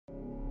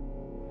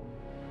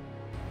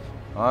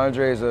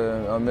Andre's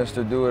a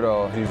Mr.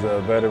 Do-It-All. He's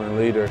a veteran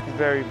leader. He's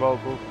very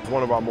vocal. He's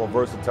one of our more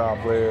versatile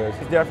players.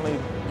 He's definitely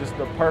just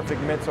the perfect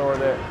mentor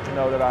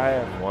that I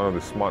have. One of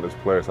the smartest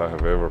players I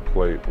have ever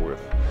played with.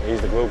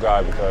 He's the glue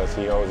guy because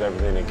he holds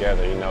everything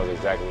together. He knows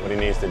exactly what he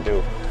needs to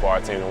do for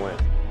our team to win.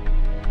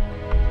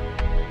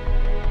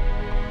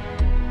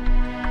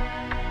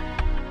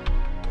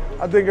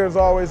 I think it's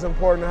always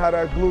important to have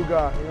that glue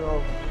guy,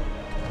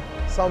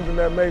 something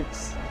that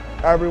makes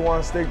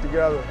everyone stick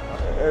together,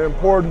 an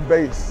important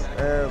base,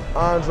 and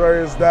Andre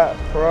is that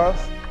for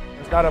us.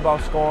 It's not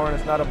about scoring,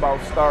 it's not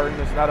about starting,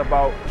 it's not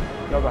about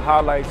the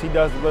highlights. He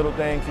does the little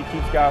things, he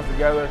keeps guys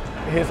together.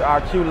 His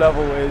IQ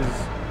level is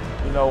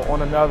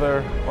on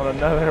another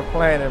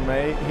planet,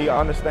 man. He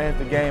understands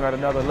the game at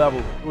another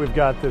level. We've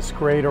got this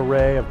great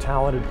array of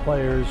talented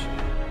players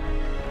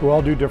who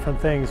all do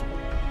different things.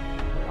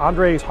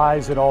 Andre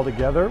ties it all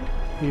together.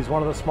 He's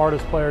one of the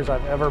smartest players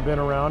I've ever been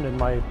around in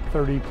my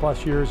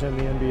 30-plus years in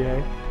the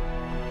NBA.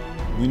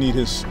 We need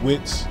his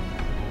wits,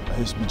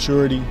 his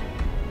maturity,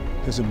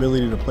 his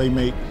ability to play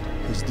make,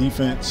 his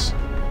defense,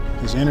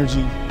 his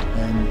energy,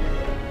 and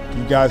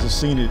you guys have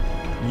seen it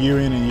year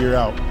in and year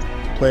out.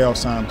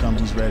 Playoff time comes,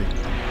 he's ready. He's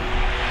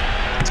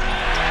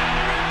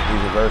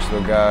a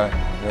versatile guy,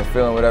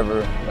 filling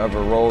whatever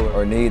role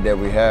or need that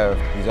we have.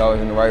 He's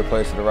always in the right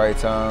place at the right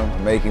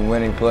time, making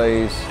winning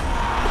plays.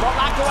 Ball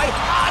knocked away.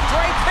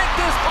 Andre picked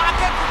his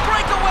pocket.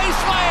 Breakaway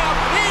slam.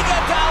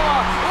 Iguodala.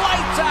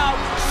 Lights out.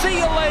 See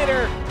you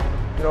later.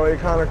 He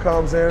kind of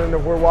comes in, and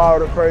if we're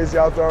wild and crazy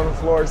out there on the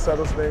floor, he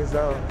settles things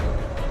down.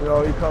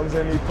 He comes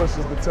in, he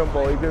pushes the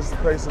tempo, he gets the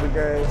pace of the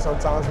game,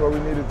 sometimes where we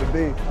need it to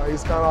be.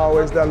 He's kind of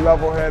always that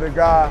level-headed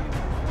guy,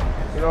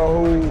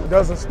 who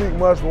doesn't speak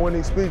much, but when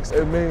he speaks,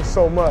 it means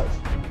so much.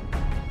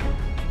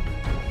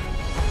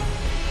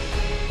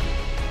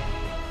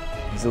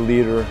 He's a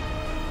leader.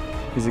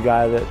 He's a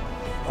guy that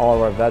all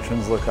of our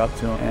veterans look up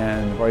to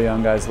and our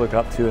young guys look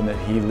up to, and that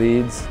he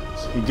leads.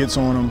 He gets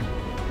on them,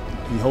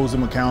 he holds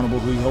them accountable,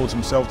 he holds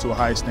himself to a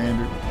high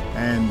standard,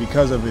 and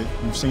because of it,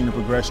 we've seen the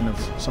progression of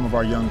some of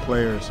our young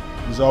players.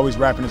 He's always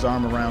wrapping his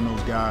arm around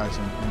those guys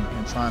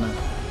and trying to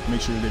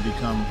make sure they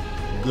become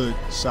good,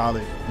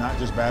 solid, not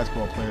just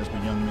basketball players,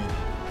 but young men.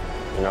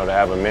 To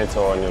have a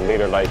mentor and a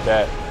leader like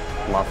that,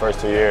 my first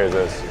 2 years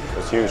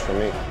was huge for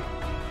me.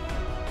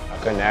 I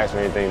couldn't ask for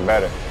anything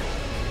better.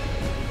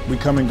 We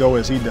come and go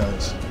as he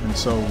does, and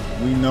so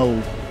we know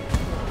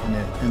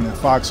in the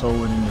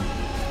foxhole and in the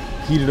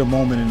heat of the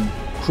moment in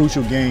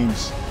crucial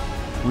games,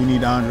 we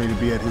need Andre to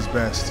be at his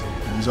best,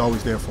 and he's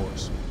always there for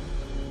us.